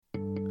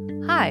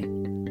Hi,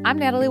 I'm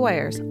Natalie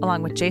Weyers,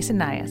 along with Jason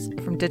Nias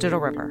from Digital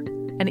River,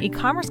 an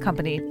e-commerce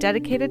company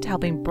dedicated to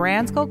helping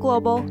brands go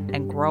global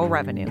and grow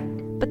revenue.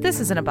 But this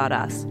isn't about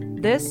us.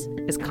 This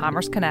is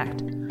Commerce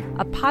Connect,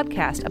 a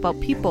podcast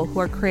about people who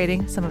are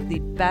creating some of the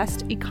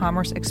best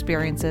e-commerce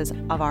experiences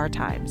of our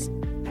times.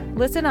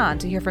 Listen on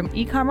to hear from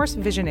e-commerce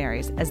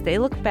visionaries as they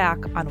look back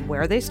on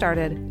where they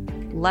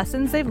started,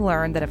 lessons they've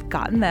learned that have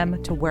gotten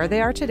them to where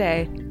they are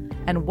today,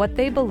 and what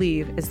they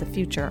believe is the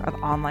future of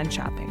online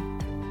shopping.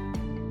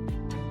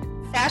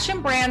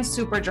 Fashion brand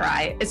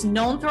Superdry is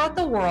known throughout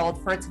the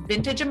world for its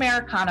vintage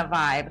Americana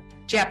vibe,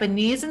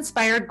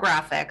 Japanese-inspired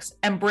graphics,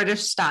 and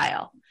British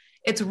style.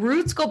 Its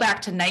roots go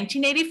back to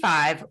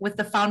 1985 with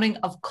the founding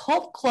of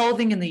Cult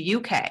Clothing in the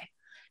UK.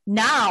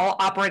 Now,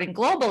 operating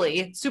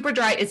globally,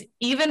 Superdry is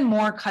even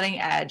more cutting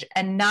edge,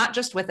 and not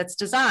just with its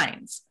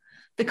designs.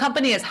 The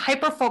company is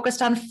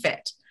hyper-focused on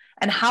fit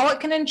and how it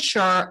can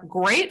ensure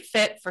great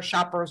fit for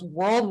shoppers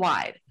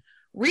worldwide.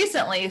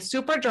 Recently,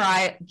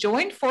 Superdry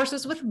joined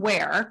forces with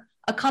Wear,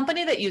 a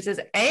company that uses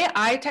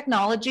AI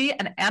technology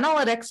and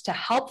analytics to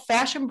help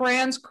fashion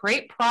brands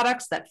create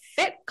products that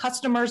fit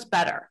customers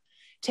better,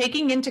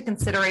 taking into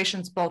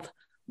considerations both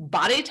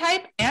body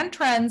type and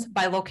trends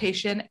by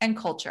location and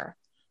culture.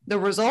 The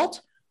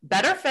result,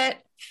 better fit,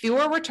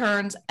 fewer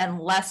returns, and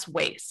less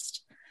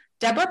waste.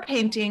 Deborah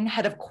Painting,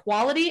 head of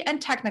quality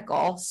and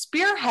technical,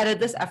 spearheaded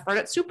this effort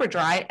at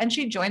Superdry, and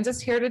she joins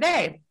us here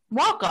today.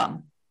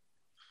 Welcome.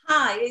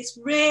 Hi, it's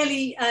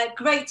really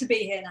great to be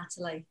here,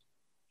 Natalie.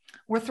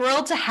 We're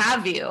thrilled to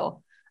have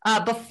you.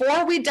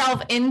 Before we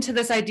delve into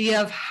this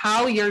idea of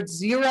how you're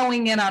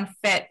zeroing in on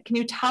fit, can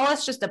you tell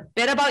us just a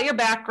bit about your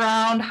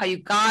background, how you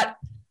got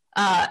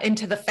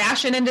into the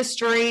fashion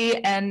industry,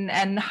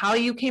 and how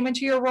you came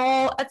into your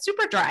role at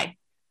Superdry?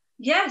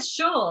 Yes,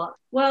 sure.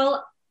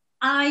 Well,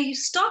 I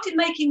started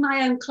making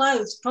my own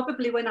clothes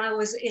probably when I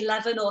was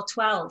 11 or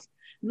 12.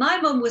 My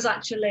mum was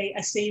actually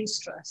a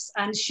seamstress,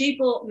 and she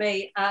bought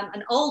me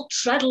an old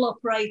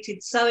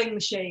treadle-operated sewing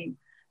machine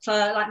for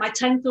like my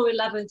 10th or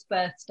 11th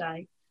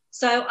birthday.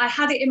 So I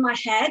had it in my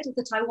head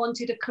that I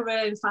wanted a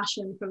career in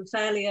fashion from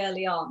fairly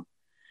early on.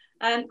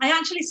 I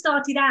actually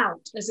started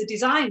out as a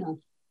designer,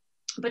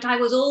 but I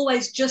was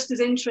always just as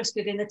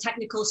interested in the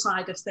technical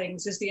side of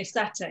things as the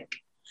aesthetic.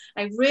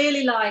 I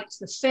really liked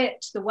the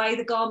fit, the way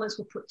the garments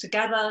were put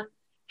together,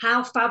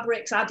 how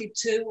fabrics added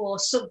to or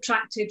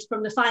subtracted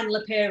from the final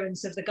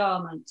appearance of the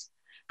garment.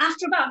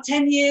 After about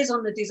 10 years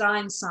on the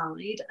design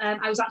side,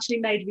 I was actually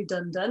made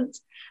redundant,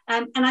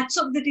 and I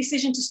took the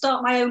decision to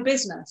start my own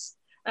business.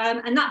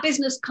 And that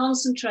business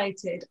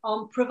concentrated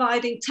on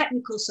providing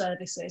technical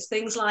services,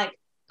 things like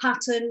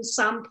patterns,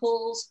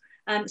 samples,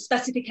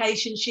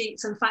 specification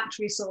sheets and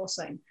factory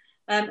sourcing,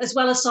 as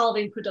well as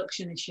solving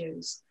production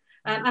issues.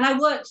 And I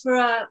worked for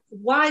a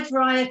wide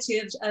variety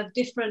of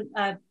different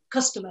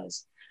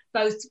customers,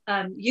 both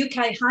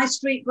UK high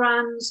street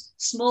brands,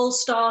 small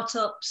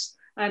startups.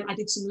 I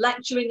did some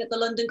lecturing at the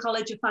London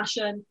College of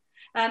Fashion,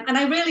 and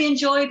I really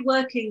enjoyed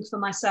working for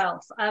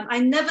myself. I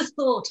never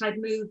thought I'd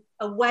move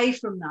away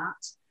from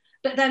that,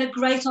 but then a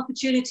great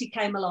opportunity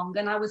came along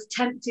and I was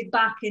tempted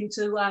back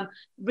into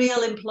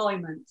real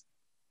employment.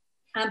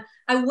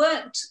 I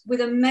worked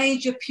with a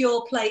major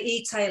pure play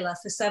e-tailer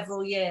for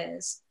several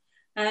years,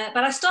 but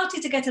I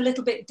started to get a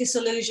little bit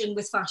disillusioned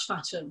with fast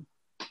fashion.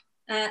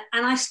 And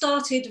I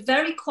started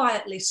very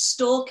quietly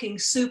stalking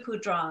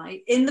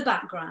Superdry in the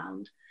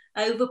background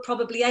over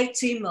probably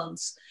 18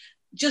 months,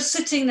 just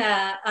sitting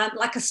there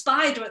like a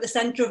spider at the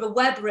center of a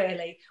web,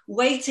 really,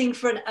 waiting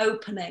for an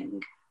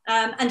opening.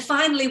 And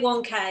finally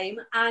one came,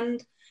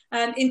 and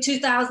in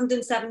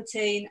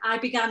 2017, I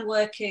began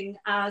working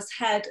as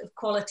head of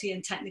quality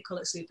and technical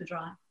at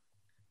Superdry.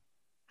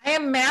 I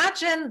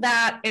imagine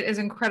that it is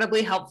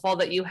incredibly helpful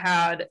that you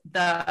had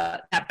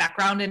that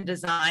background in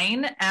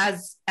design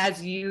as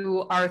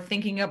you are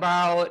thinking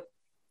about,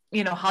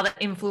 you know, how that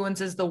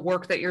influences the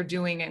work that you're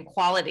doing in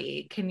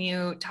quality. Can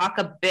you talk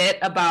a bit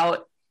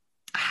about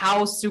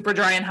how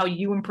Superdry and how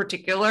you in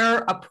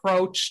particular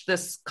approach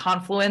this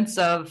confluence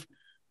of,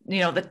 you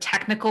know, the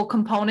technical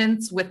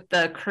components with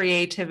the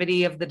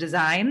creativity of the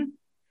design?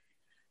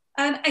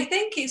 I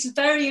think it's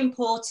very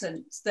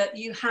important that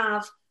you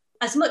have,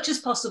 as much as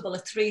possible, a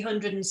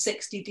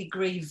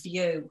 360-degree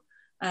view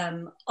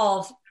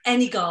of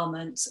any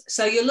garment.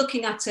 So you're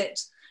looking at it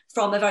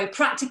from a very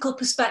practical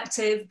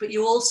perspective, but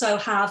you also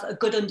have a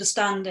good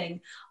understanding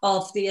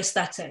of the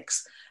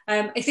aesthetics.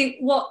 I think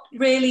what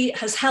really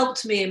has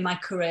helped me in my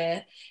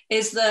career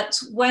is that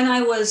when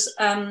I was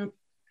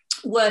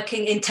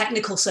working in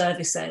technical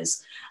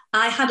services,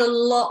 I had a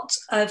lot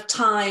of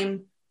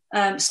time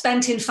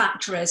spent in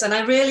factories, and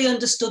I really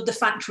understood the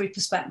factory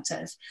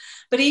perspective.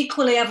 But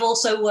equally, I've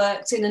also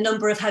worked in a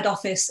number of head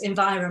office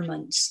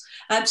environments.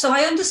 So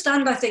I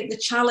understand, I think, the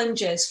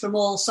challenges from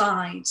all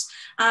sides.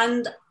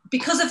 And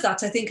because of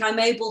that, I think I'm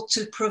able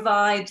to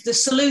provide the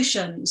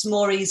solutions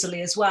more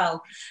easily as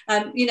well.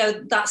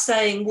 That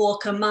saying,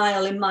 walk a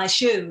mile in my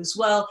shoes.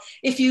 Well,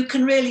 if you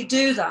can really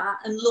do that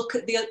and look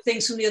at the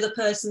things from the other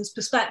person's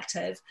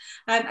perspective,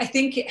 I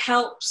think it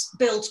helps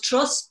build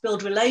trust,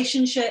 build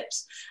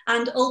relationships,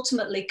 and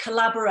ultimately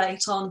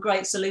collaborate on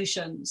great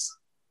solutions.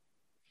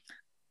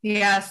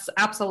 Yes,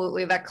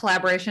 absolutely. That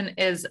collaboration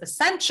is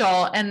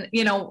essential. And,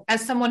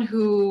 as someone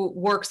who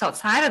works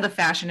outside of the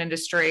fashion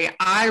industry,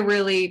 I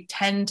really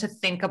tend to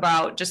think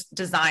about just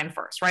design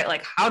first, right?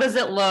 Like, how does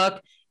it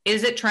look?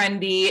 Is it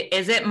trendy?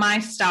 Is it my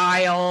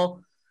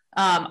style?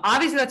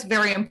 Obviously, that's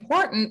very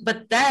important.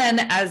 But then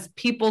as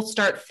people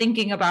start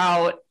thinking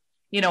about,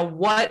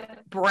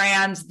 what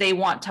brands they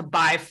want to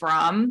buy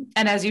from,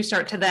 and as you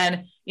start to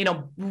then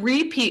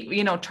repeat,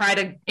 try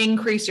to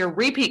increase your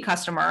repeat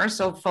customers.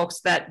 So folks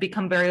that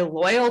become very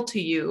loyal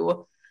to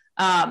you,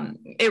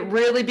 it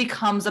really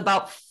becomes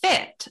about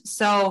fit.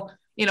 So,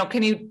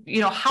 can you,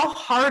 how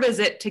hard is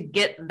it to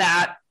get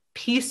that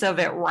piece of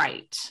it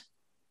right?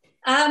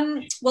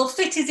 Well,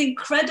 fit is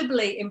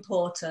incredibly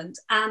important,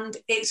 and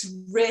it's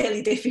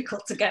really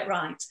difficult to get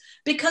right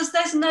because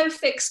there's no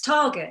fixed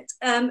target.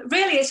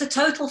 Really, it's a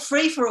total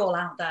free-for-all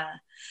out there.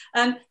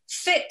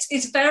 Fit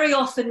is very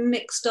often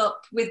mixed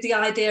up with the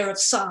idea of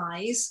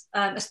size,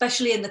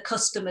 especially in the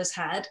customer's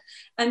head.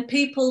 And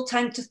people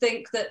tend to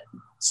think that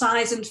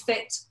size and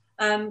fit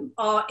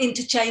are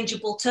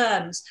interchangeable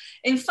terms.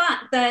 In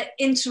fact, they're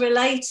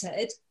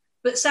interrelated,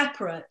 but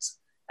separate.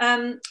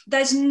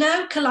 There's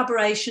no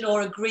collaboration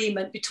or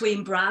agreement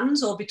between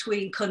brands or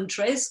between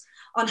countries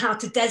on how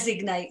to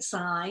designate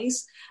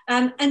size,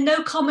 and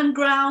no common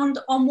ground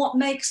on what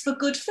makes for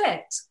good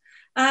fit.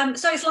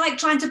 So it's like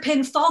trying to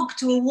pin fog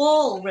to a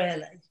wall,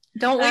 really.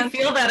 Don't we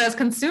feel that as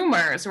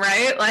consumers,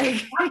 right?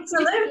 Like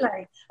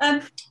absolutely.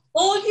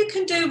 All you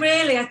can do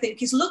really, I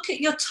think, is look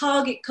at your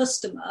target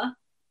customer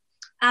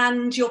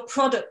and your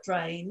product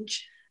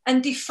range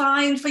and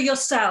define for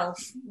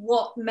yourself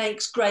what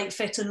makes great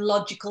fit and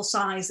logical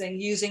sizing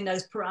using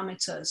those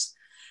parameters.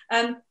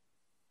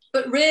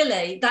 But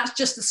really, that's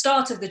just the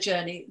start of the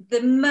journey.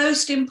 The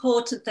most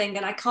important thing,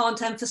 and I can't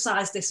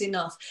emphasize this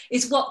enough,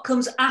 is what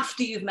comes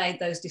after you've made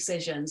those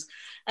decisions.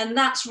 And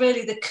that's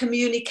really the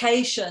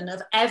communication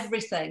of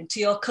everything to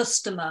your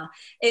customer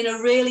in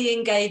a really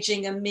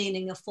engaging and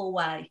meaningful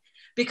way.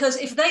 Because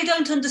if they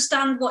don't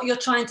understand what you're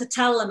trying to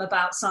tell them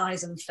about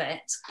size and fit,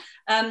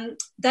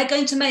 they're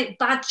going to make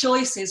bad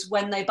choices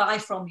when they buy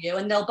from you,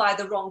 and they'll buy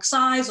the wrong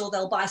size, or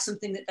they'll buy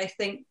something that they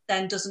think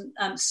then doesn't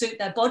suit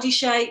their body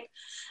shape.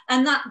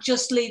 And that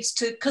just leads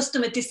to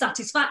customer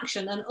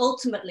dissatisfaction and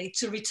ultimately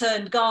to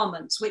returned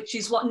garments, which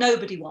is what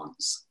nobody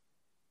wants.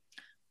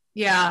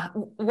 Yeah,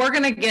 we're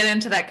going to get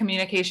into that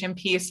communication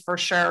piece for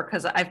sure,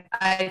 because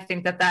I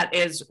think that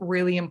is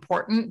really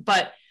important.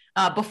 But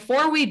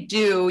before we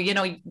do,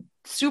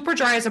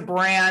 Superdry is a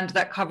brand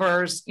that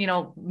covers,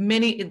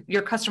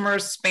 your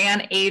customers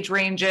span age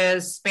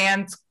ranges,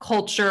 spans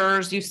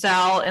cultures, you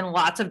sell in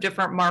lots of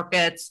different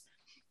markets.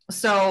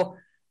 So,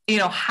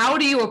 how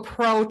do you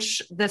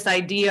approach this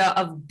idea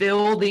of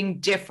building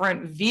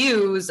different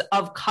views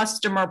of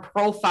customer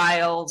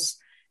profiles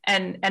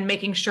and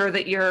making sure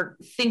that you're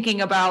thinking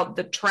about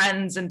the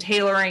trends and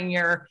tailoring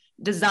your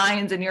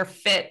designs and your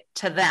fit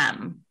to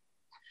them?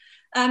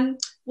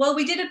 Well,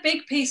 we did a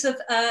big piece of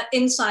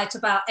insight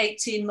about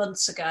 18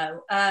 months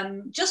ago,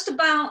 just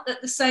about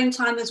at the same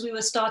time as we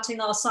were starting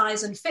our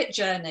size and fit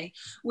journey.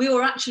 We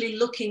were actually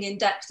looking in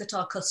depth at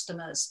our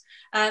customers,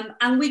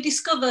 and we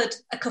discovered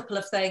a couple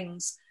of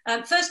things.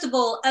 First of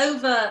all,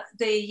 over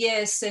the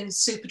years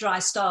since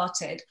Superdry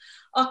started,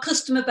 our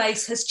customer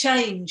base has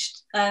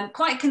changed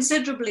quite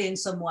considerably in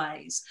some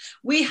ways.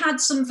 We had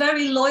some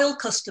very loyal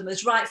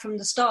customers right from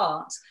the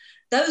start.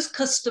 Those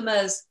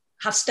customers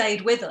have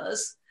stayed with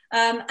us.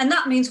 And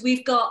that means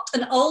we've got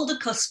an older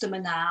customer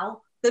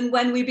now than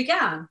when we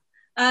began.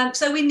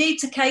 So we need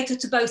to cater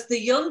to both the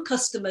young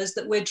customers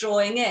that we're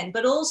drawing in,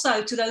 but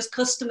also to those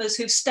customers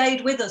who've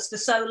stayed with us for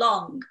so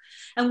long.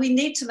 And we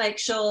need to make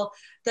sure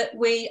that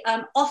we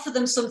offer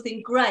them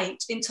something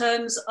great in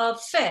terms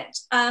of fit.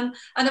 And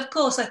of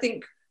course, I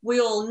think we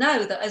all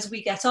know that as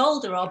we get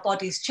older, our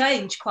bodies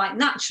change quite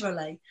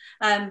naturally.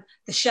 The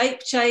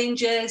shape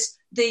changes,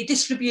 the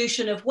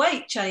distribution of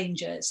weight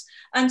changes.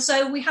 And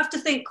so we have to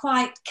think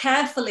quite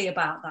carefully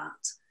about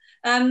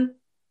that.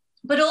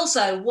 But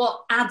also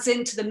what adds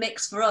into the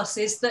mix for us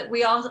is that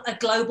we are a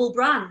global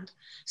brand.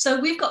 So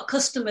we've got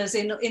customers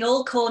in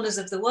all corners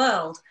of the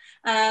world.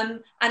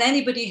 And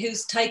anybody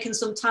who's taken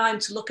some time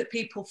to look at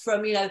people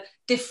from,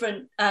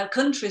 different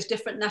countries,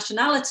 different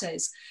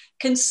nationalities,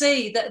 can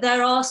see that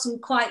there are some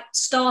quite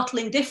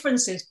startling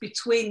differences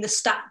between the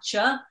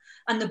stature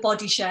and the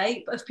body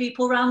shape of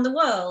people around the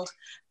world.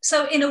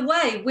 So in a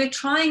way, we're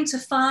trying to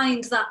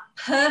find that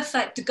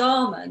perfect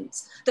garment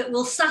that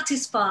will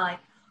satisfy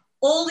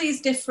all these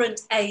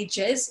different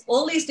ages,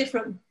 all these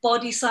different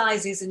body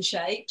sizes and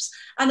shapes,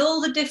 and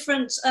all the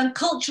different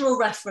cultural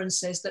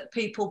references that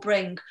people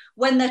bring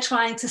when they're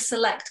trying to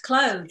select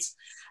clothes.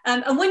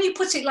 And when you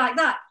put it like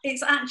that,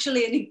 it's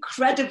actually an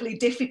incredibly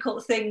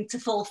difficult thing to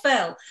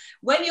fulfill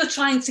when you're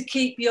trying to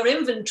keep your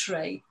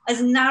inventory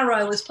as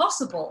narrow as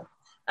possible.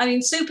 I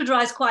mean,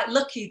 Superdry is quite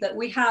lucky that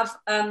we have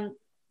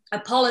a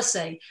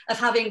policy of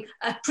having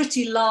a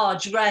pretty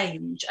large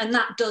range, and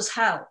that does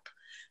help.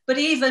 But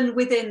even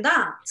within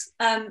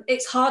that,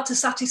 it's hard to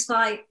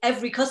satisfy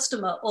every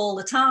customer all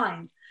the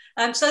time.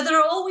 So there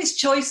are always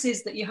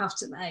choices that you have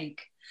to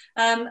make.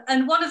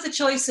 And one of the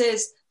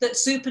choices that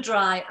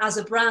Superdry as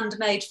a brand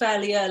made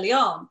fairly early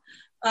on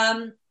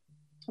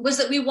was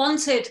that we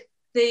wanted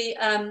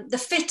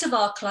the fit of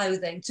our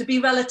clothing to be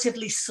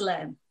relatively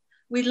slim.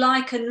 We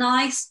like a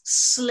nice,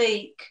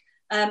 sleek,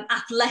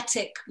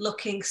 athletic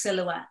looking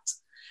silhouette.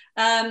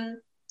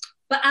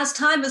 But as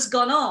time has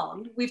gone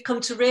on, we've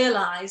come to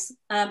realise,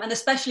 and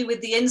especially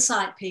with the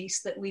insight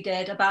piece that we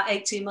did about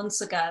 18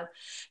 months ago,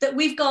 that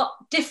we've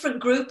got different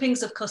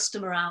groupings of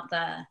customer out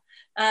there.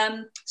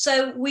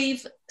 So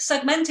we've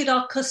segmented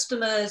our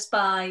customers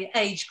by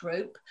age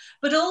group,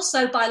 but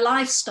also by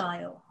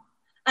lifestyle.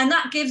 And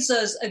that gives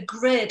us a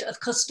grid of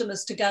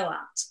customers to go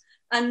at.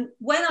 And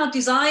when our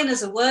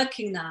designers are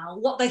working now,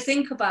 what they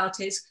think about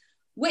is,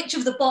 which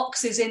of the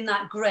boxes in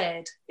that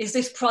grid is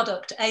this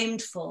product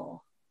aimed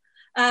for?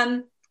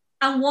 And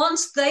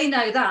once they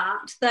know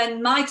that,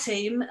 then my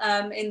team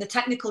in the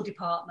technical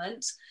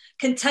department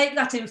can take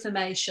that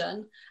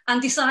information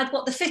and decide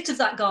what the fit of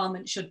that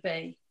garment should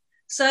be.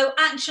 So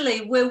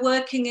actually, we're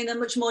working in a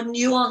much more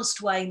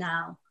nuanced way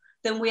now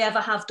than we ever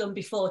have done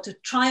before to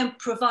try and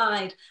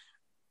provide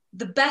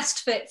the best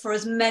fit for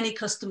as many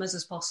customers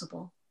as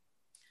possible.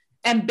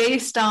 And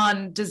based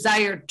on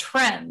desired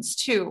trends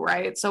too,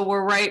 right? So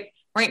we're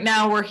right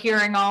now we're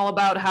hearing all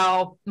about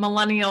how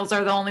millennials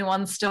are the only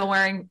ones still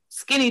wearing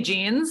skinny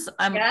jeans.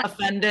 I'm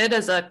offended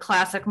as a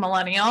classic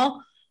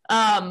millennial.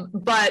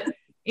 But,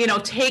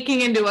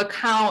 taking into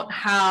account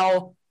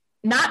how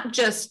not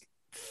just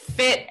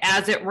fit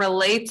as it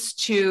relates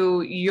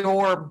to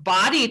your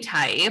body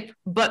type,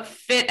 but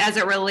fit as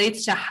it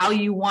relates to how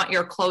you want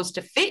your clothes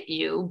to fit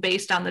you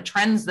based on the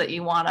trends that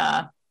you want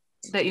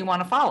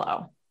to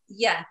follow.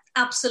 Yeah,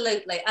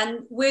 absolutely. And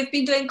we've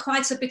been doing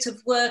quite a bit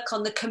of work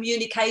on the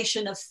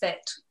communication of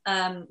fit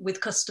with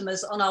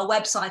customers on our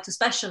website,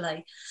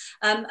 especially,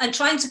 and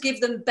trying to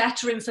give them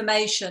better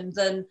information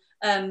than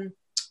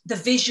the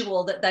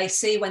visual that they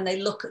see when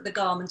they look at the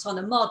garment on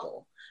a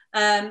model.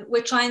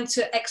 We're trying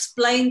to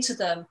explain to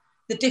them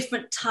the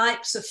different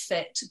types of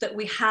fit that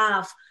we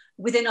have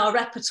within our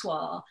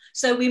repertoire.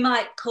 So we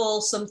might call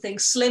something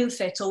slim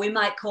fit, or we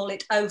might call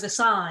it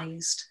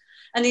oversized.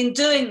 And in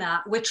doing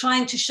that, we're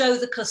trying to show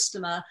the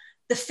customer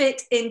the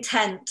fit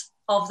intent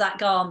of that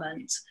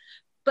garment.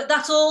 But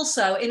that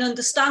also, in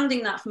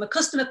understanding that from a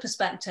customer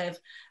perspective,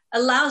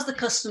 allows the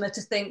customer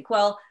to think,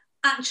 well,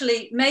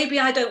 actually, maybe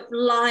I don't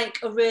like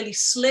a really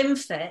slim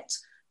fit,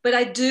 but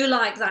I do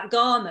like that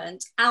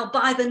garment. I'll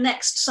buy the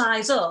next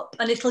size up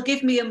and it'll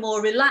give me a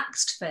more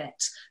relaxed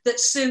fit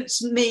that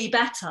suits me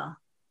better.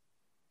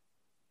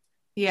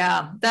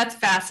 Yeah, that's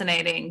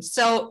fascinating.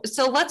 So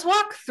let's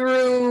walk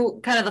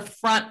through kind of the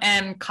front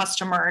end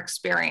customer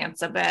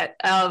experience a bit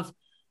of,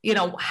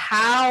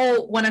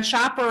 how when a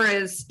shopper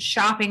is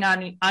shopping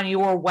on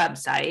your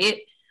website,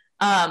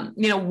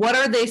 what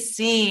are they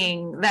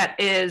seeing that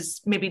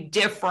is maybe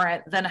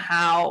different than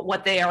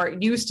what they are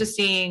used to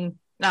seeing,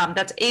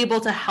 that's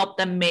able to help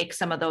them make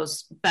some of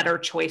those better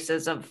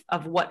choices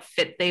of what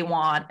fit they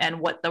want and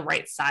what the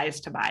right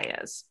size to buy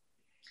is?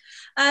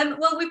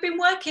 Well, we've been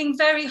working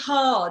very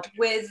hard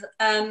with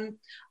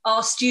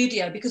our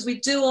studio because we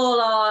do all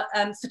our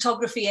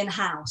photography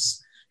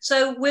in-house.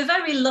 So we're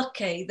very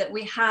lucky that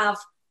we have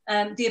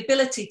the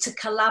ability to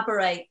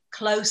collaborate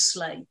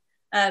closely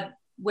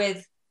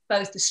with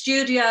both the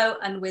studio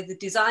and with the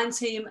design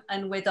team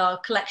and with our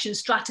collection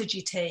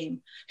strategy team,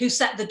 who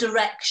set the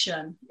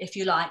direction, if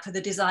you like, for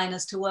the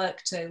designers to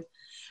work to.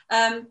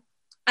 And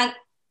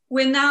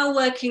we're now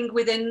working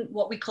within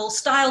what we call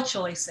style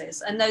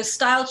choices. And those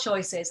style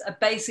choices are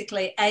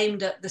basically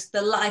aimed at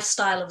the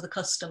lifestyle of the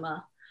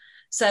customer.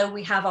 So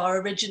we have our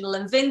original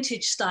and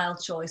vintage style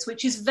choice,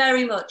 which is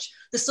very much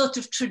the sort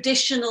of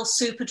traditional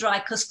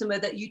Superdry customer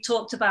that you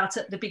talked about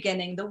at the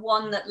beginning, the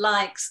one that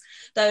likes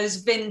those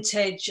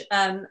vintage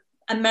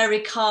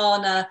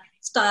Americana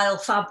style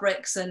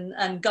fabrics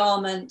and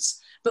garments,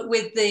 but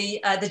with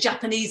the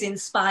Japanese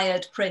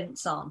inspired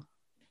prints on.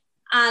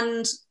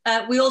 And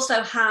we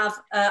also have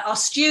our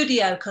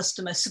studio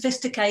customer,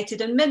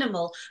 sophisticated and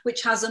minimal,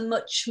 which has a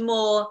much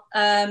more,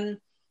 an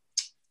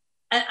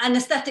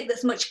aesthetic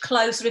that's much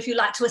closer, if you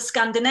like, to a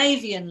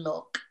Scandinavian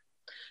look.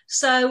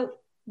 So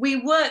we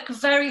work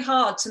very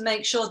hard to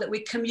make sure that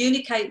we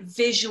communicate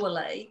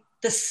visually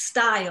the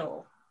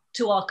style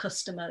to our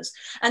customers.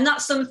 And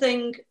that's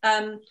something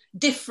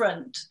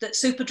different that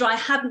Superdry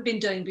hadn't been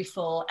doing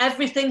before.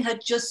 Everything had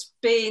just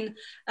been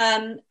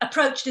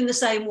approached in the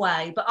same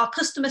way, but our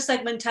customer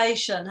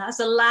segmentation has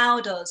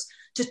allowed us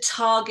to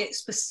target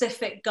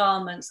specific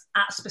garments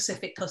at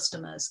specific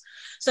customers.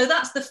 So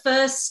that's the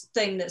first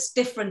thing that's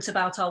different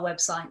about our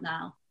website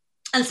now.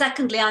 And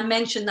secondly, I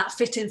mentioned that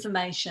fit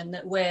information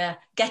that we're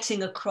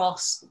getting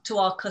across to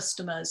our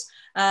customers,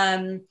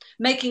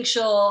 making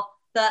sure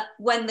that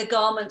when the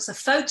garments are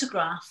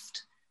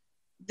photographed,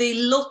 the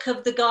look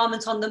of the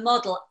garment on the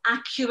model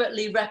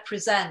accurately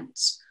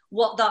represents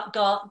what that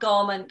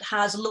garment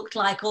has looked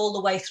like all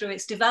the way through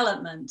its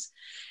development.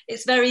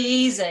 It's very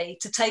easy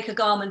to take a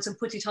garment and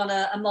put it on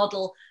a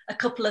model a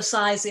couple of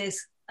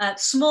sizes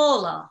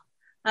smaller,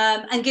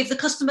 and give the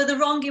customer the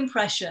wrong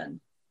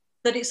impression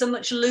that it's a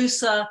much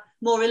looser,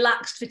 more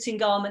relaxed fitting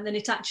garment than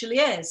it actually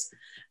is.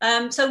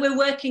 So we're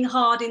working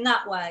hard in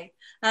that way.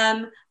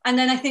 And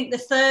then I think the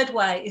third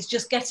way is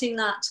just getting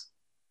that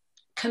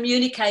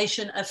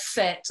communication of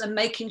fit and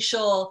making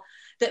sure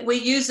that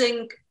we're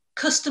using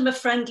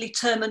customer-friendly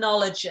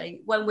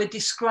terminology when we're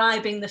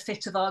describing the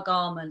fit of our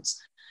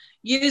garments,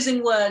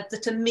 using words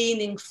that are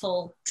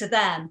meaningful to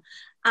them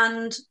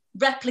and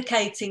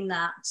replicating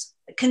that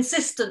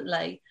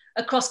consistently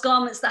across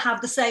garments that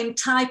have the same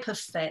type of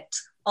fit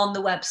on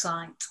the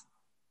website.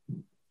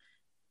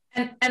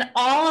 And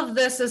all of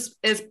this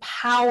is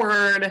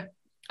powered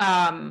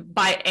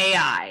by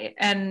AI,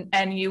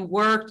 and you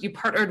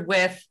partnered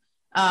with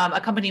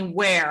a company,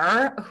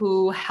 Wear,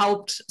 who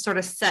helped sort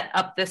of set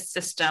up this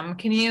system.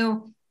 Can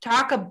you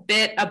talk a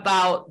bit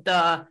about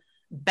the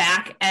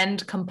back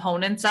end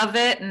components of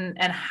it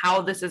and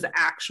how this is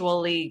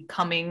actually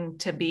coming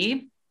to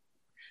be?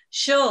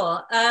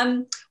 Sure.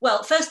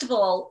 Well, first of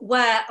all,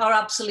 Wear are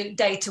absolute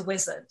data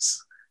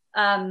wizards.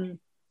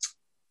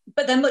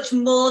 But they're much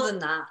more than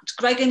that.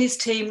 Greg and his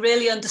team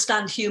really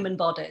understand human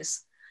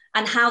bodies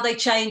and how they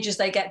change as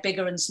they get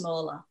bigger and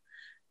smaller.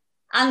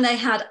 And they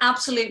had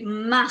absolute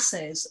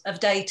masses of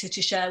data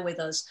to share with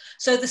us.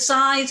 So the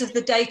size of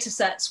the data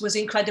sets was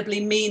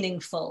incredibly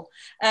meaningful.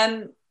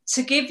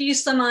 To give you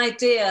some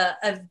idea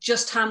of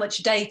just how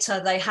much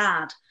data they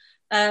had,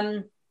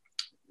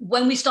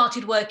 when we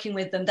started working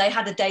with them, they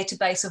had a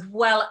database of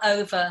well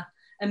over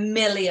 1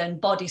 million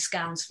body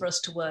scans for us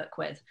to work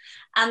with.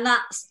 And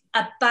that's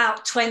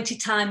about 20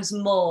 times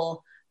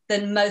more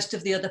than most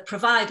of the other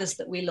providers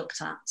that we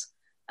looked at.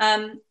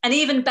 And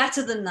even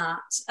better than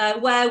that,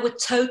 Wear were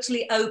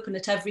totally open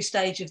at every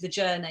stage of the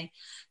journey.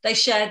 They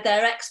shared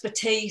their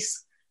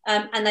expertise,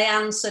 and they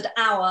answered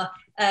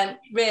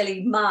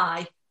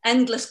my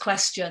endless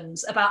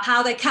questions about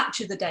how they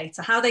capture the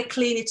data, how they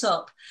clean it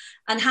up,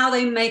 and how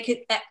they make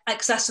it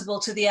accessible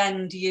to the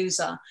end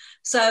user.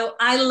 So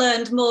I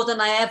learned more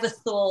than I ever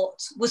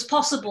thought was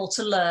possible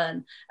to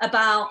learn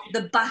about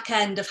the back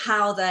end of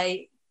how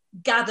they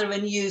gather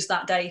and use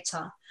that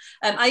data.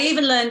 I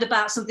even learned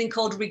about something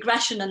called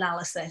regression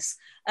analysis,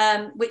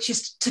 which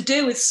is to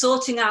do with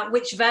sorting out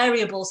which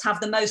variables have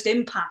the most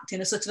impact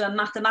in a sort of a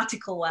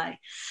mathematical way.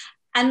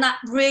 And that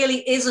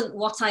really isn't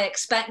what I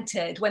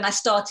expected when I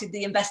started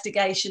the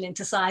investigation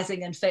into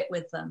sizing and fit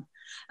with them.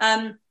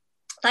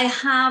 They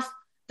have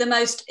the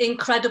most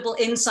incredible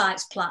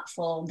insights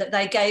platform that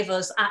they gave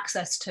us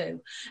access to.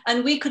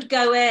 And we could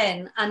go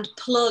in and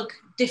plug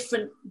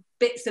different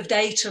bits of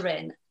data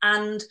in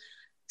and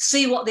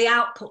see what the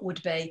output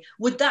would be.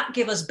 Would that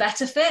give us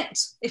better fit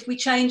if we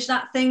change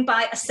that thing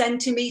by a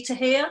centimetre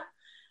here?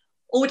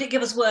 Or would it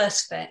give us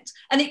worse fit?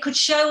 And it could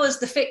show us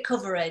the fit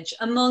coverage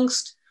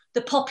amongst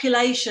the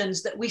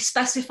populations that we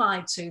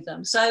specified to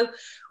them. So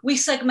we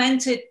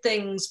segmented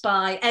things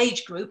by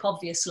age group,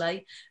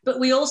 obviously, but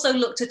we also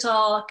looked at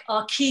our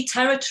key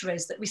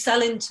territories that we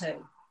sell into.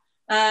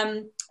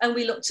 And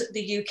we looked at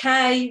the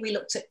UK, we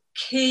looked at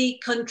key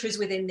countries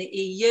within the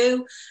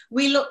EU,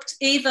 we looked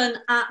even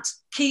at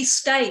key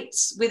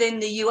states within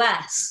the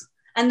US,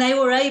 and they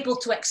were able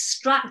to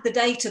extract the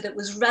data that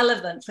was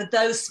relevant for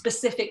those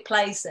specific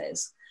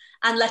places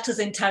and let us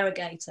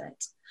interrogate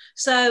it.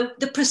 So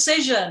the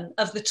precision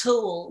of the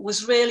tool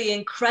was really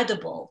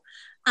incredible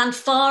and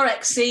far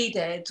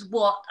exceeded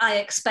what I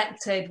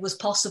expected was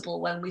possible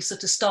when we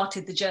sort of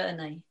started the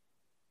journey.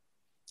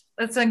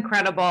 That's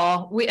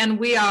incredible. We're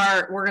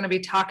going to be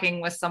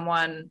talking with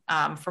someone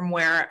from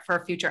Wear for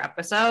a future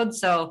episode.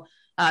 So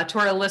to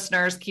our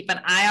listeners, keep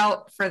an eye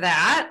out for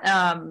that.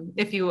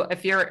 If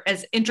you're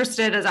as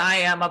interested as I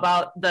am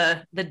about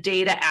the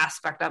data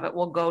aspect of it,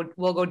 we'll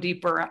go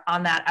deeper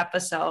on that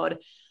episode.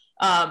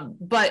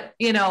 But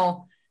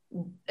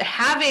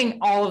having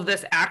all of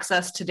this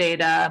access to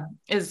data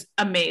is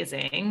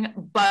amazing,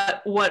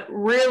 but what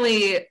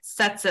really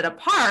sets it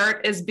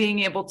apart is being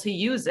able to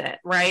use it,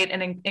 right?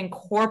 And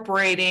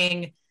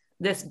incorporating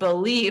this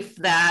belief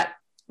that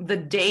the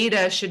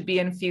data should be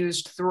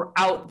infused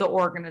throughout the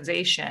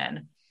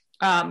organization.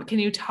 Can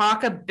you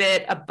talk a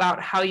bit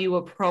about how you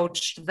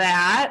approached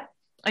that?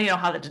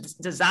 How the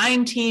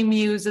design team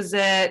uses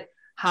it,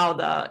 how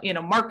the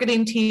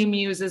marketing team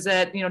uses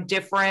it,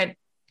 different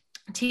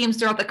teams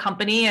throughout the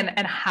company,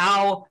 and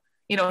how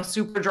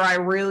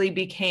Superdry really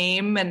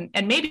became,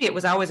 and maybe it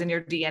was always in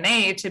your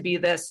DNA to be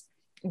this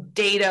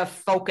data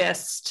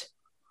focused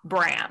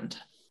brand.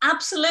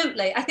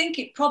 Absolutely. I think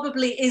it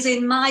probably is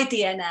in my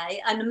DNA,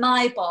 and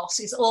my boss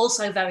is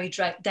also very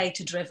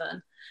data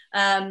driven.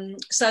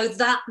 So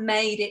that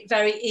made it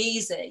very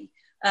easy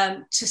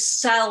to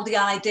sell the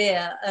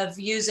idea of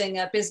using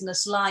a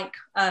business like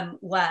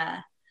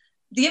Ware,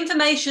 the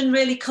information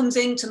really comes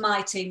into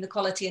my team, the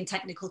quality and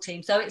technical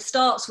team. So it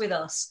starts with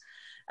us.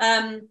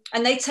 And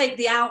they take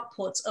the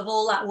output of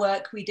all that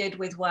work we did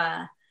with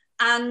Ware.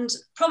 And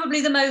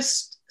probably the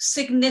most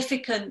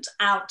significant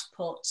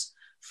output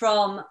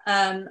from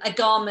a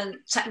garment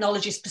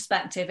technologist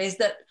perspective is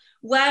that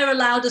Ware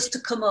allowed us to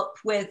come up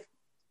with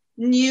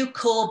new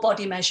core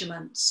body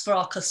measurements for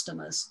our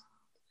customers.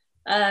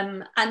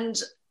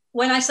 And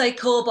when I say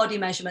core body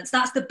measurements,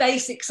 that's the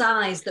basic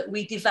size that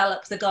we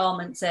develop the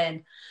garments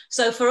in.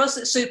 So for us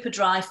at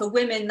Superdry, for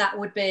women, that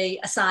would be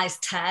a size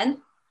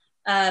 10,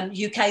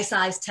 UK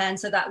size 10,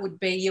 so that would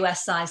be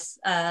US size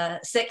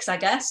 6, I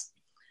guess.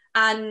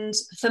 And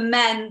for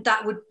men,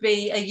 that would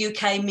be a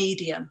UK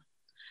medium.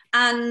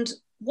 And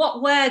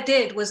what Ware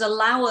did was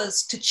allow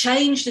us to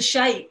change the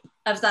shape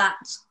of that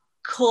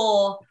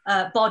core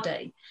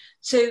body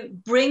to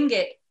bring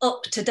it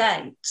up to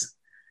date.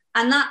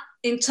 And that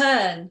in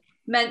turn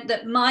meant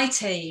that my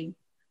team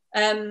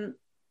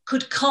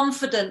could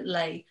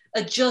confidently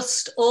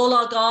adjust all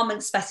our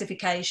garment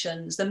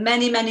specifications, the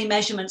many, many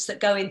measurements that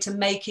go into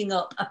making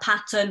up a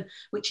pattern,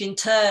 which in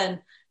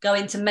turn go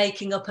into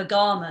making up a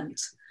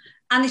garment.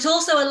 And it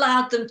also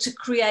allowed them to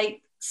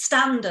create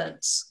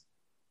standards,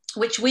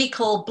 which we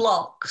call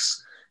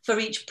blocks for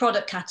each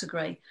product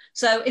category.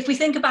 So if we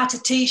think about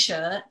a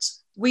t-shirt,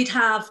 we'd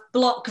have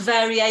block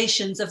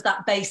variations of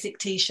that basic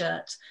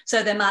t-shirt.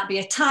 So there might be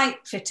a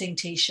tight fitting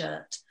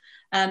t-shirt,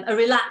 a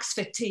relaxed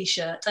fit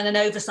t-shirt, and an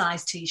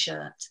oversized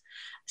t-shirt.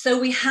 So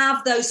we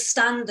have those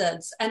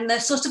standards, and they're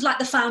sort of like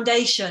the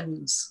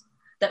foundations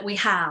that we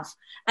have,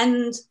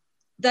 and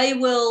they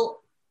will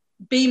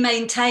be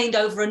maintained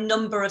over a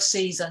number of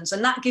seasons,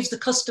 and that gives the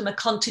customer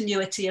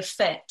continuity of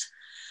fit.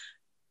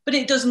 But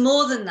it does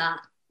more than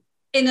that.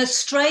 In a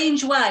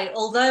strange way,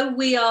 although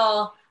we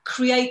are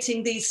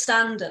creating these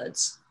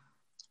standards,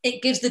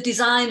 it gives the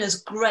designers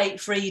great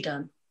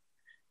freedom,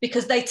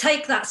 because they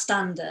take that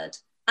standard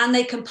and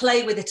they can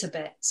play with it a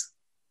bit,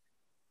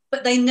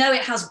 but they know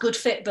it has good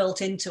fit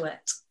built into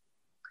it.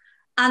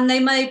 And they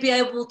may be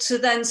able to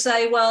then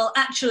say, well,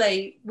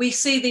 actually, we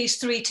see these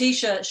 3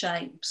 t-shirt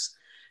shapes,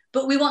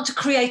 but we want to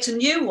create a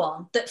new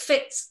one that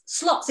fits,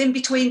 slots in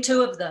between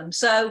 2 of them.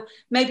 So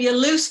maybe a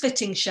loose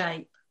fitting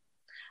shape.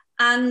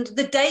 And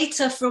the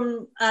data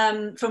from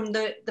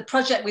the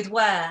project with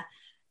Ware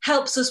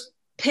helps us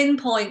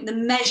pinpoint the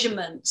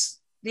measurements,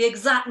 the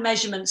exact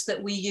measurements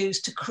that we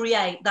use to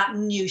create that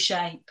new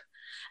shape.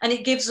 And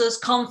it gives us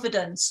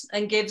confidence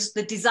and gives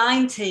the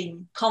design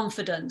team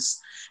confidence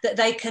that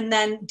they can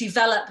then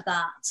develop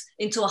that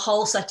into a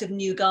whole set of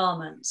new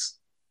garments,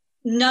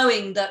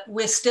 knowing that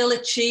we're still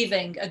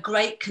achieving a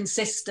great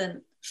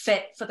consistent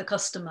fit for the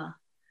customer.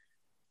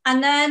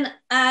 And then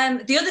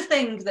the other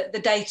thing that the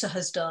data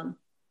has done,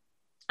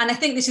 and I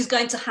think this is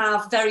going to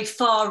have very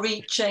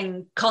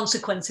far-reaching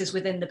consequences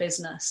within the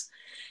business,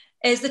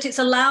 is that it's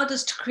allowed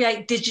us to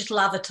create digital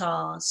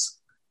avatars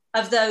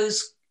of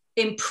those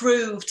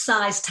improved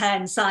size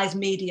 10, size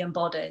medium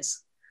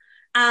bodies.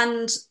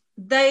 And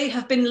they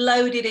have been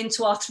loaded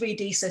into our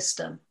 3D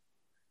system.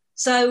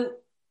 So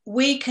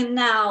we can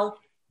now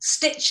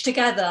stitch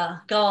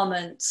together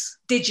garments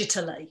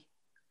digitally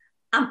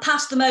and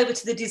pass them over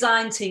to the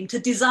design team to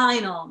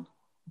design on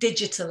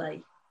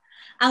digitally.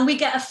 And we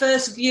get a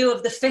first view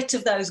of the fit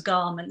of those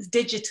garments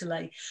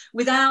digitally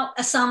without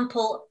a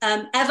sample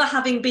ever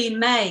having been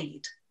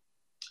made.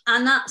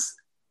 And that's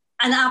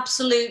an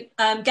absolute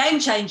game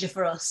changer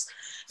for us.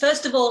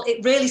 First of all,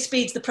 it really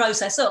speeds the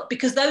process up,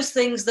 because those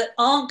things that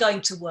aren't going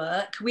to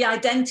work, we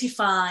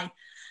identify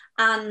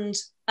and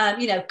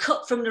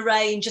cut from the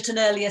range at an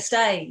earlier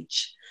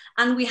stage.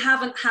 And we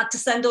haven't had to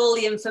send all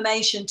the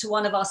information to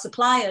one of our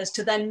suppliers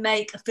to then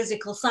make a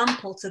physical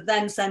sample to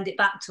then send it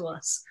back to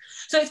us.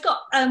 So it's got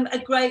a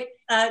great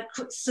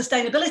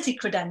sustainability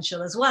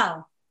credential as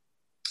well.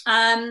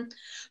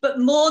 But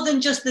more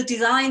than just the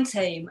design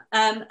team,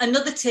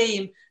 another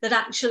team that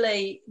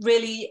actually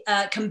really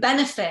can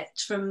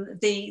benefit from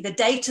the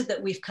data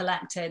that we've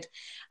collected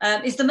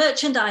is the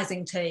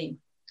merchandising team.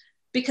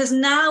 Because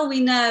now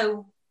we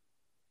know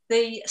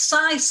the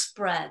size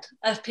spread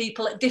of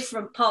people at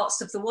different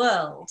parts of the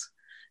world.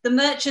 The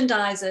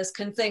merchandisers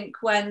can think,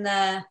 when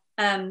they're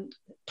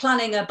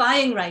planning a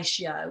buying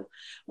ratio,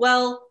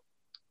 well,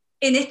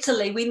 in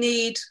Italy, we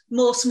need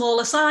more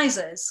smaller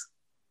sizes.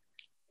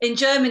 In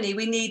Germany,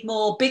 we need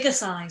more bigger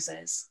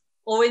sizes.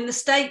 Or in the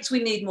States,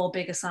 we need more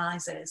bigger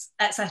sizes,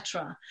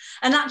 etc.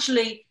 And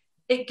actually,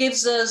 it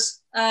gives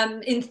us,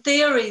 in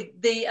theory,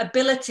 the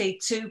ability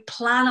to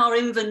plan our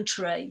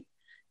inventory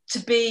to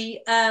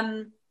be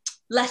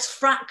less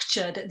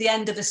fractured at the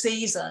end of a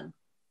season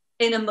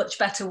in a much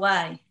better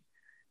way,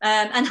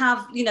 and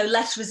have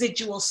less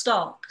residual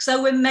stock.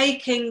 So we're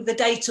making the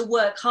data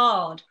work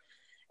hard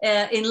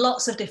in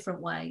lots of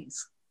different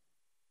ways.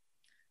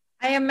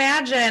 I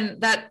imagine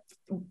that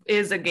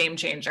is a game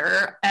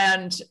changer.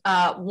 And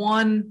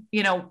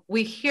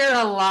we hear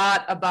a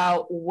lot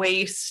about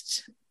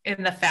waste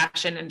in the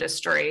fashion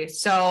industry.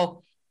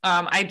 So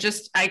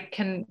I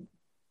can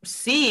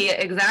see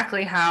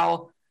exactly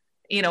how,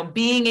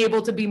 being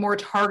able to be more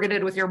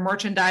targeted with your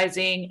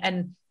merchandising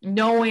and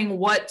knowing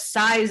what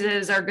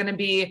sizes are going to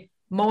be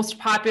most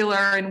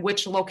popular in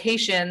which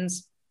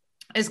locations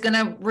is going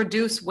to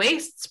reduce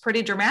wastes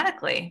pretty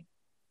dramatically.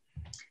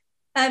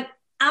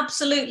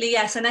 Absolutely,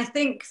 yes. And I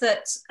think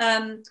that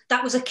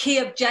that was a key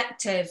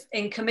objective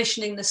in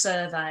commissioning the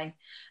survey.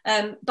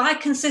 By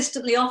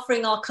consistently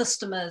offering our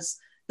customers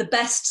the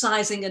best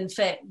sizing and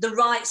fit, the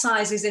right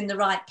sizes in the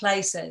right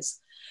places,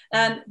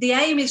 the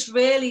aim is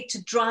really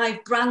to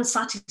drive brand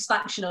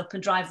satisfaction up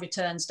and drive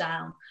returns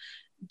down.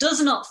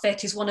 Does not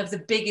fit is one of the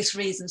biggest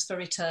reasons for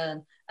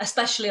return,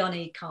 especially on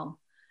e-com.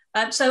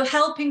 So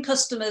helping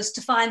customers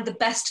to find the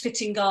best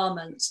fitting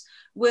garments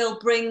will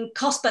bring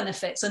cost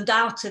benefits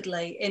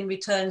undoubtedly in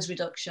returns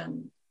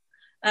reduction.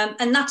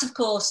 And that, of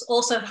course,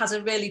 also has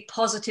a really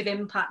positive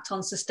impact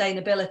on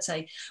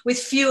sustainability, with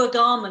fewer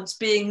garments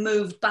being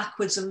moved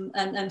backwards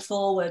and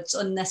forwards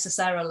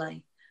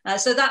unnecessarily.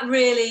 So that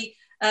really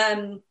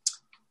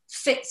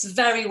fits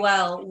very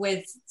well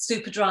with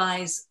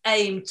Superdry's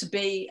aim to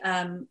be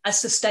as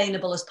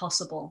sustainable as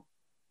possible.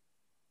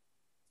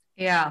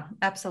 Yeah,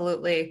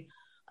 absolutely.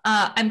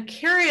 I'm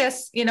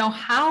curious,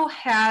 how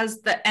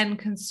has the end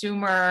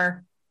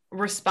consumer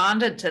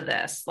responded to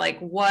this? Like,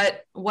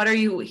 what do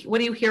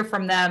you hear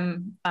from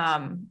them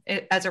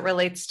as it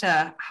relates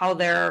to how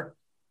they're,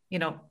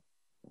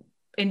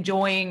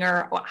 enjoying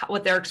or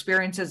what their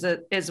experience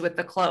is with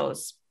the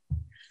clothes?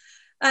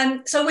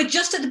 So we're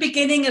just at the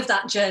beginning of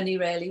that journey,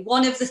 really.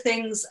 One of the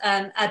things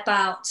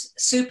about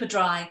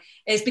Superdry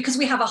is because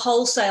we have a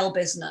wholesale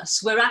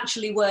business, we're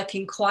actually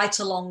working quite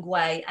a long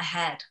way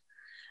ahead.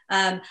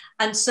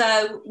 And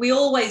so we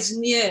always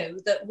knew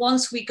that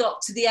once we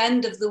got to the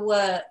end of the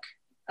work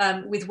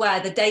with where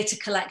the data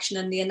collection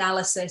and the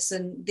analysis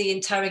and the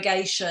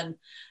interrogation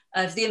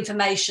of the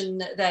information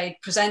that they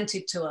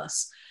presented to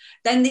us,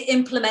 then the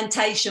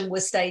implementation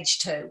was stage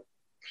 2.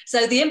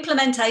 So the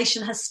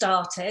implementation has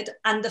started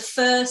and the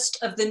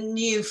first of the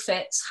new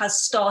fits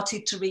has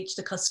started to reach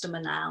the customer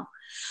now.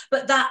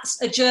 But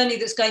that's a journey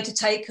that's going to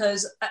take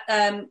us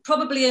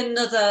probably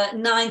another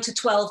 9 to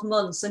 12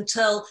 months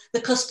until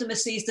the customer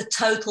sees the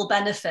total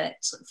benefit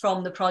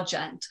from the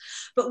project.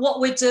 But what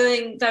we're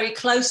doing very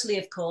closely,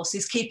 of course,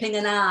 is keeping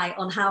an eye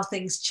on how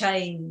things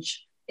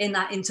change in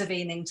that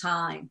intervening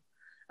time,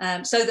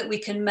 so that we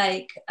can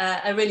make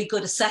a really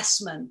good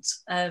assessment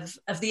of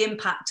the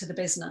impact to the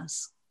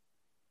business.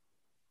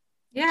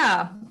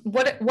 Yeah.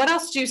 What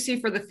else do you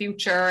see for the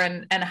future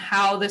and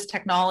how this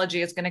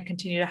technology is going to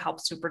continue to help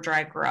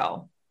Superdry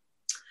grow?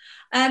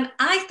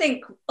 I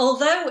think,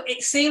 although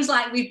it seems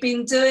like we've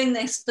been doing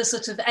this for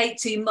sort of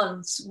 18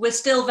 months, we're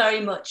still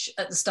very much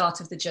at the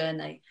start of the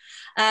journey.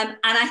 And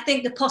I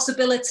think the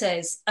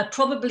possibilities are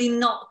probably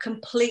not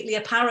completely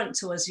apparent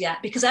to us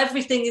yet because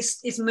everything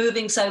is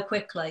moving so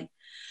quickly.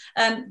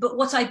 But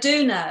what I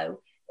do know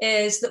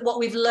is that what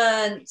we've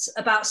learned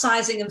about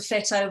sizing and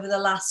fit over the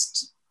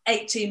last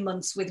 18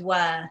 months with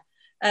Wear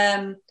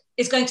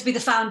is going to be the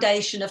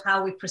foundation of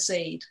how we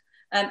proceed,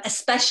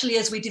 especially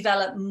as we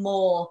develop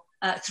more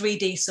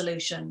 3D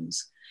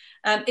solutions.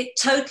 It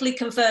totally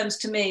confirms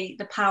to me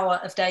the power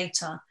of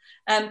data,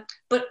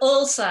 but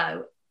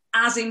also,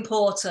 as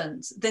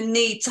important, the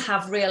need to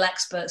have real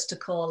experts to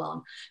call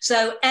on.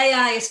 So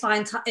AI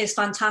is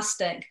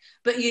fantastic,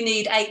 but you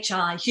need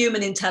HI,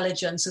 human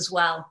intelligence as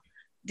well.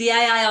 The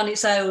AI on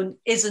its own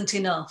isn't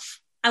enough.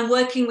 And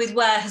working with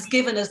Wear has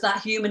given us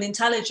that human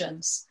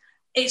intelligence.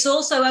 It's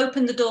also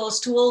opened the doors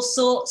to all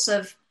sorts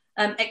of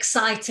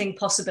exciting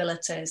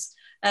possibilities.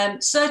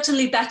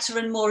 Certainly better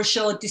and more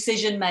assured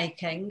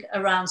decision-making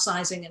around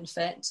sizing and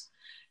fit.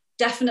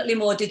 Definitely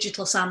more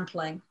digital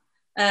sampling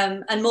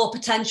and more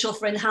potential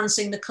for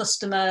enhancing the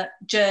customer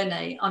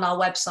journey on our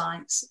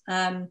websites.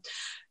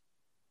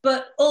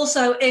 But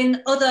also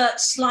in other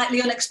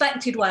slightly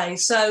unexpected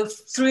ways. So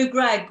through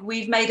Greg,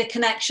 we've made a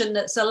connection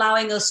that's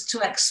allowing us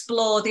to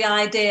explore the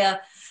idea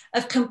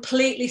of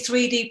completely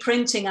 3D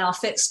printing our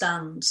fit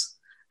stands,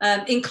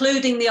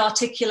 including the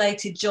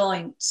articulated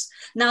joints.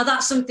 Now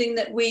that's something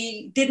that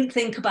we didn't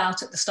think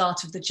about at the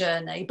start of the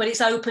journey, but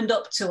it's opened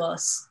up to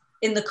us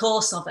in the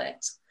course of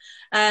it.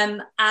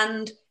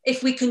 And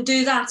if we can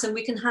do that and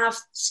we can have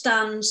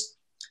stands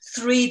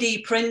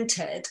 3D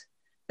printed,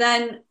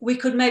 then we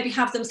could maybe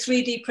have them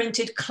 3D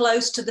printed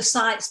close to the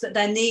sites that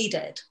they're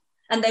needed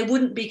and they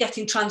wouldn't be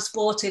getting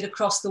transported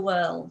across the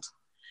world.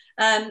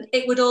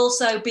 It would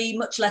also be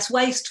much less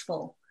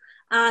wasteful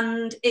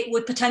and it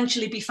would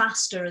potentially be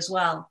faster as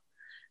well.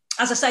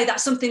 As I say,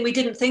 that's something we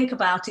didn't think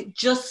about. It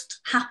just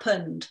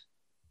happened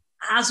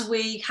as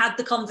we had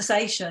the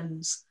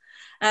conversations.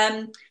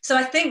 So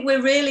I think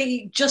we're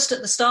really just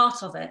at the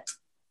start of it.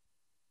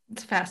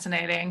 It's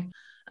fascinating.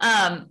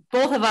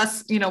 Both of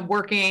us,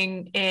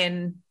 working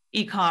in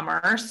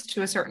e-commerce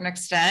to a certain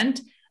extent,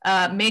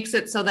 makes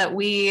it so that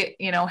we,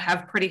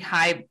 have pretty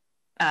high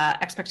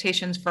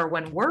expectations for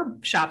when we're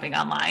shopping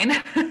online.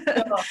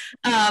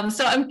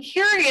 So I'm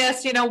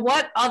curious,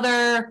 what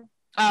other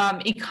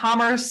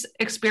e-commerce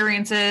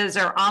experiences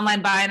or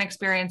online buying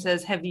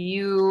experiences have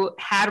you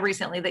had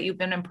recently that you've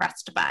been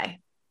impressed by?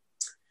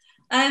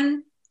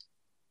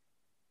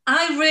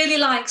 I really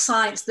like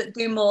sites that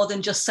do more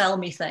than just sell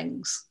me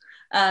things.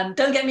 Don't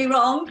get me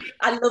wrong,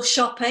 I love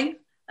shopping,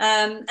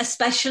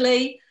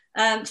 especially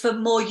for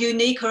more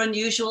unique or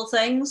unusual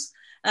things,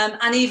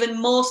 and even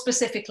more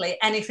specifically,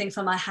 anything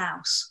for my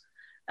house.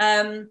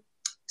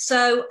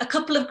 So a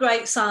couple of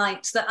great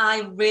sites that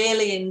I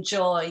really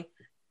enjoy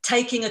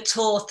taking a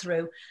tour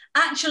through.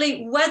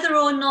 Actually, whether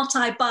or not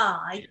I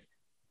buy,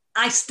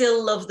 I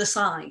still love the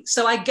site.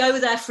 So I go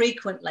there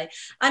frequently.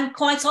 And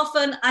quite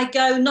often I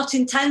go not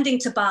intending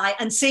to buy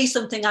and see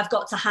something I've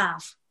got to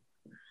have.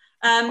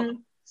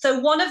 So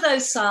one of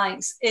those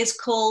sites is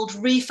called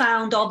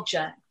Refound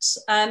Objects.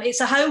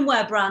 It's a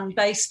homeware brand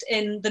based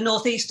in the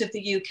northeast of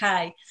the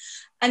UK.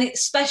 And it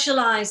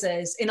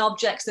specialises in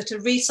objects that are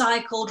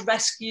recycled,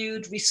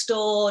 rescued,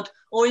 restored,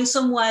 or in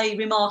some way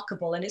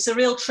remarkable. And it's a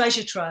real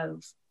treasure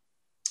trove.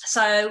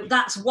 So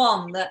that's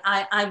one that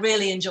I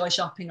really enjoy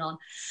shopping on.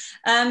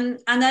 And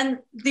then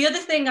the other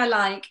thing I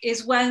like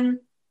is when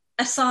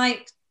a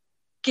site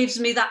gives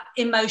me that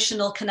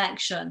emotional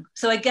connection.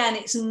 So again,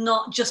 it's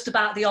not just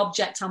about the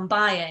object I'm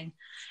buying.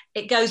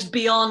 It goes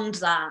beyond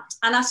that.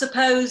 And I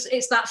suppose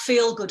it's that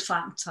feel-good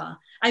factor.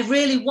 I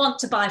really want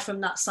to buy from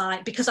that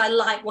site because I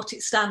like what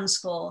it stands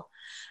for.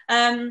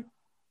 And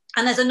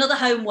there's another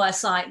homeware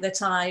site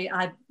that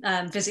I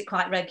visit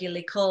quite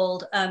regularly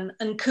called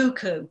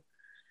Nkuku,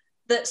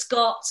 that's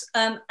got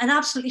an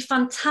absolutely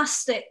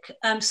fantastic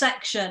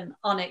section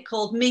on it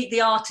called Meet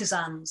the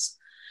Artisans,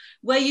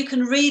 where you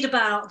can read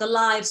about the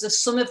lives of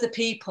some of the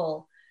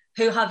people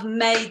who have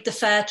made the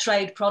fair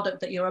trade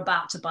product that you're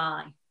about to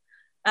buy.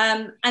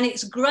 And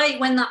it's great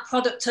when that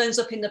product turns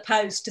up in the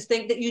post to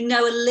think that you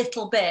know a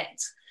little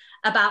bit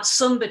about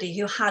somebody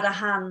who had a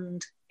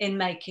hand in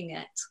making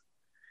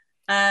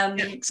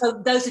it. So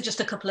those are just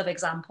a couple of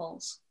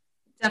examples.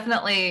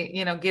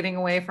 Definitely, getting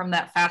away from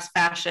that fast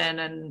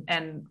fashion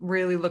and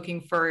really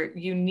looking for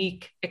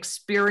unique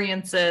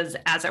experiences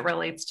as it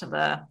relates to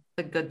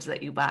the goods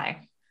that you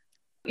buy.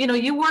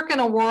 You work in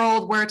a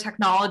world where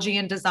technology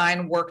and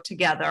design work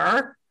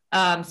together.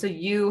 So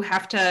you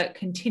have to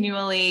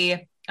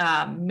continually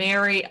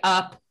marry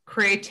up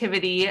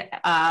creativity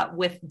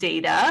with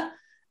data.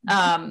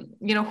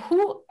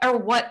 Who or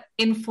what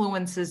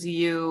influences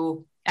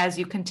you as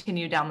you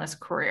continue down this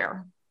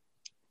career?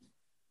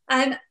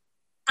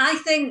 I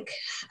think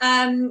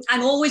I'm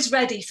always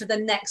ready for the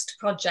next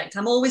project.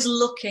 I'm always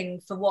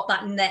looking for what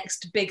that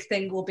next big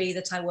thing will be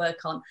that I work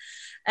on.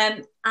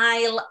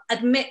 I'll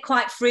admit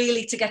quite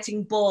freely to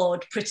getting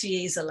bored pretty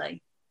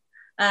easily.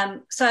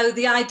 So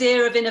the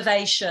idea of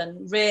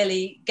innovation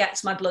really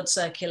gets my blood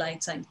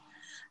circulating,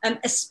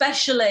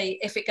 especially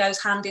if it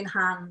goes hand in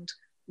hand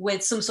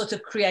with some sort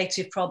of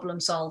creative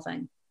problem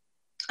solving.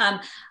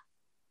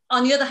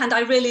 On the other hand,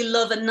 I really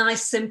love a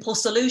nice, simple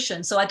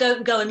solution. So I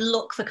don't go and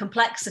look for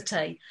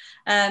complexity.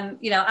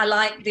 I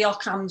like the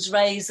Occam's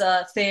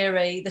razor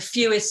theory, the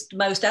fewest,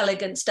 most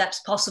elegant steps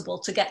possible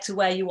to get to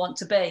where you want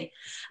to be.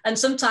 And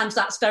sometimes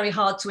that's very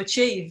hard to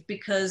achieve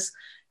because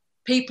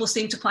people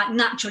seem to quite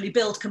naturally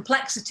build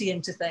complexity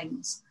into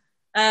things.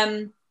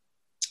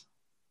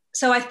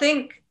 So I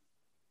think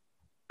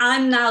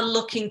I'm now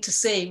looking to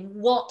see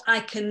what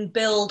I can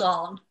build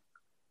on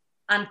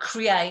and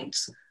create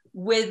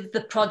with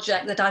the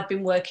project that I've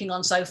been working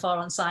on so far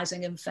on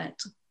Sizing and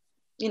Fit.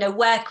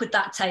 Where could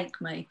that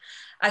take me?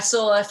 I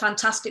saw a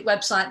fantastic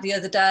website the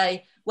other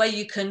day where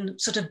you can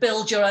sort of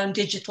build your own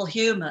digital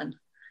human.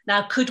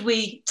 Now, could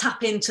we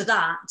tap into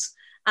that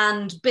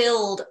and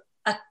build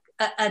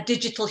a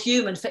digital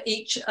human for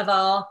each of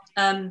our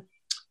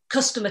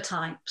customer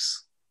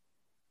types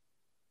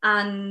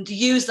and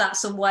use that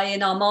some way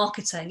in our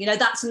marketing?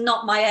 That's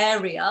not my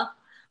area,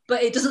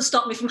 but it doesn't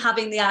stop me from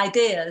having the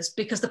ideas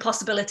because the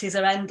possibilities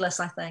are endless,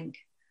 I think.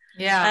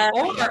 Yeah.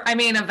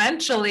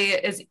 Eventually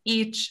is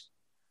each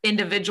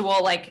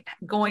individual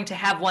going to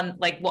have one,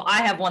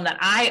 I have one that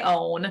I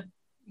own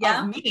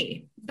of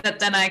me that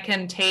then I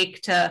can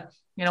take to,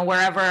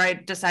 wherever I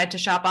decide to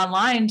shop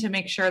online to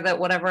make sure that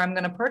whatever I'm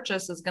going to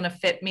purchase is going to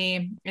fit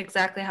me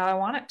exactly how I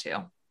want it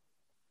to.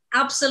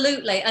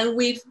 Absolutely. And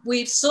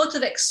we've sort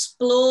of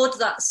explored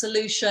that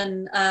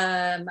solution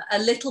a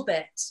little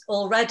bit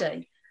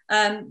already.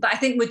 But I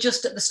think we're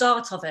just at the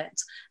start of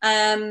it.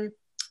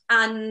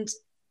 And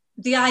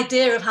the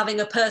idea of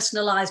having a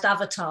personalized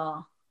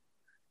avatar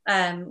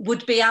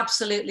would be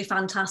absolutely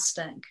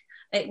fantastic.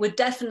 It would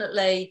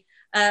definitely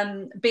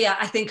be,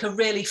 I think, a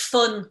really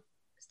fun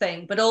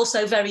thing, but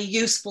also very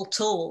useful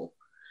tool,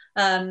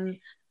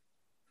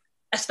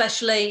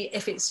 especially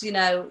if it's,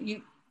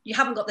 you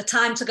haven't got the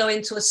time to go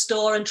into a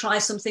store and try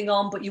something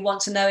on, but you want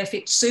to know if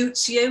it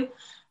suits you.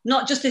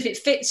 Not just if it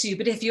fits you,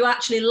 but if you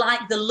actually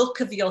like the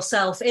look of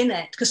yourself in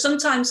it. Because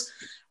sometimes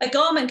a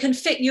garment can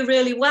fit you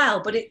really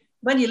well, but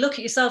when you look at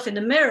yourself in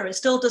the mirror, it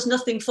still does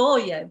nothing for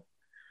you.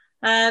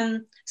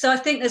 So I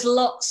think there's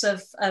lots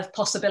of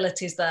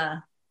possibilities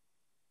there.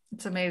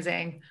 It's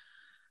amazing.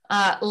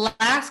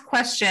 Last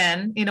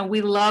question.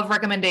 We love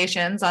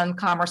recommendations on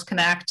Commerce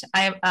Connect.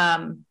 I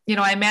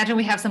imagine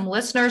we have some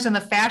listeners in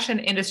the fashion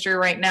industry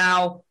right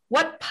now.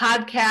 What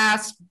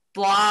podcasts,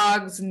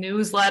 blogs,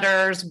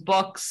 newsletters,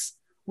 books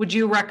would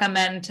you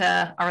recommend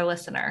to our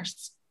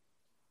listeners?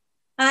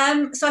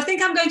 So I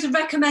think I'm going to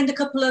recommend a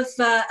couple of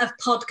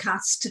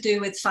podcasts to do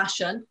with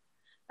fashion.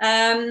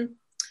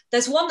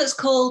 There's one that's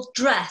called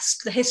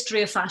Dressed, The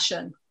History of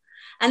Fashion.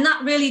 And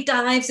that really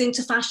dives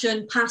into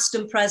fashion, past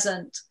and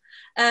present.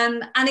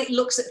 And it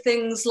looks at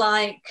things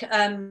like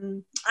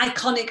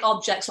iconic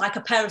objects like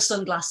a pair of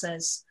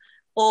sunglasses,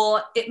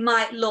 or it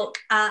might look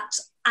at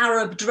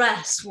Arab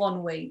dress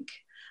one week.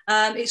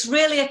 It's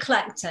really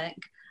eclectic,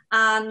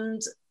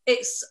 and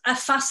it's a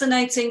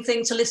fascinating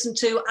thing to listen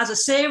to as a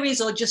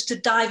series or just to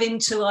dive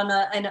into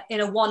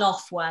in a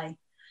one-off way.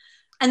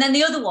 And then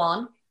the other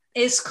one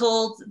is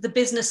called The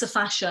Business of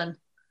Fashion.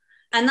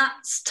 And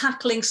that's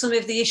tackling some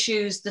of the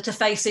issues that are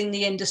facing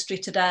the industry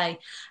today,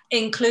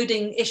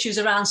 including issues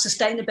around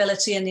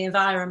sustainability and the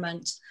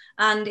environment.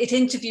 And it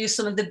interviews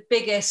some of the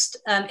biggest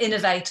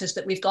innovators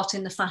that we've got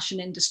in the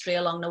fashion industry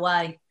along the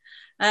way.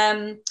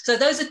 So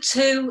those are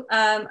two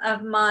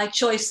of my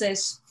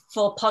choices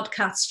for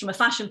podcasts from a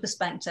fashion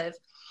perspective.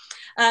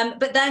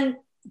 But then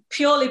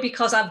purely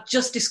because I've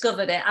just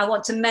discovered it, I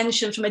want to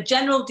mention from a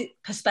general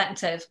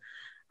perspective,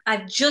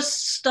 I've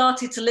just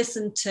started to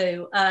listen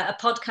to a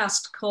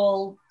podcast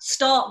called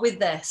Start With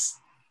This.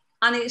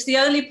 And it's the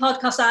only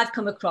podcast I've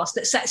come across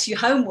that sets you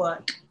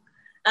homework.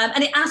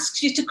 And it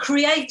asks you to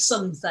create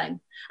something.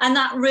 And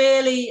that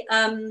really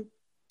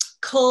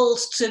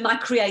calls to my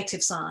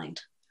creative side.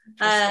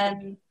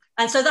 And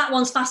so that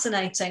one's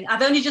fascinating.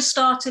 I've only just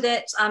started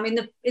it. I'm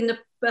in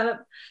the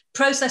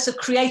process of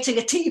creating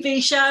a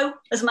TV show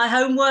as my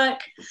homework,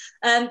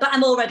 but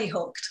I'm already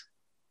hooked.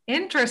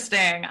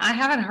 Interesting. I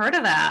haven't heard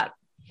of that.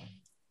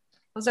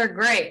 Those are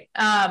great.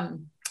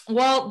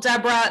 Well,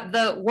 Deborah,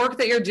 the work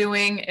that you're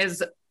doing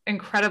is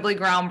incredibly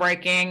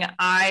groundbreaking.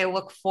 I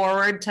look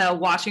forward to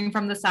watching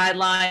from the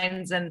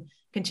sidelines and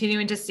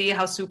continuing to see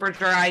how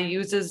Superdry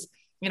uses,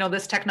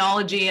 this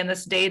technology and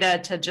this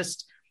data to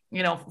just,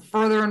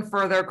 further and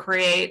further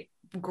create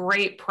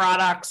great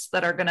products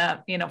that are going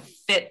to,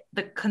 fit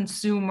the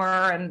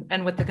consumer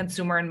and with the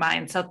consumer in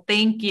mind. So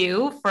thank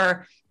you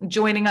for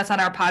joining us on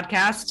our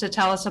podcast to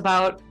tell us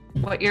about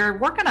what you're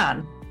working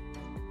on.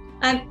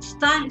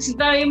 Thanks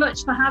very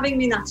much for having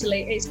me,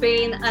 Natalie. It's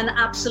been an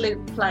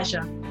absolute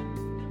pleasure.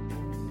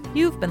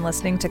 You've been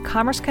listening to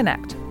Commerce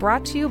Connect,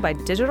 brought to you by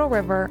Digital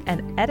River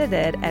and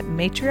edited at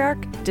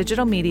Matriarch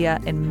Digital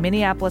Media in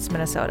Minneapolis,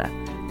 Minnesota.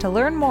 To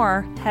learn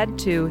more, head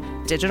to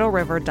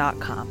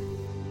digitalriver.com.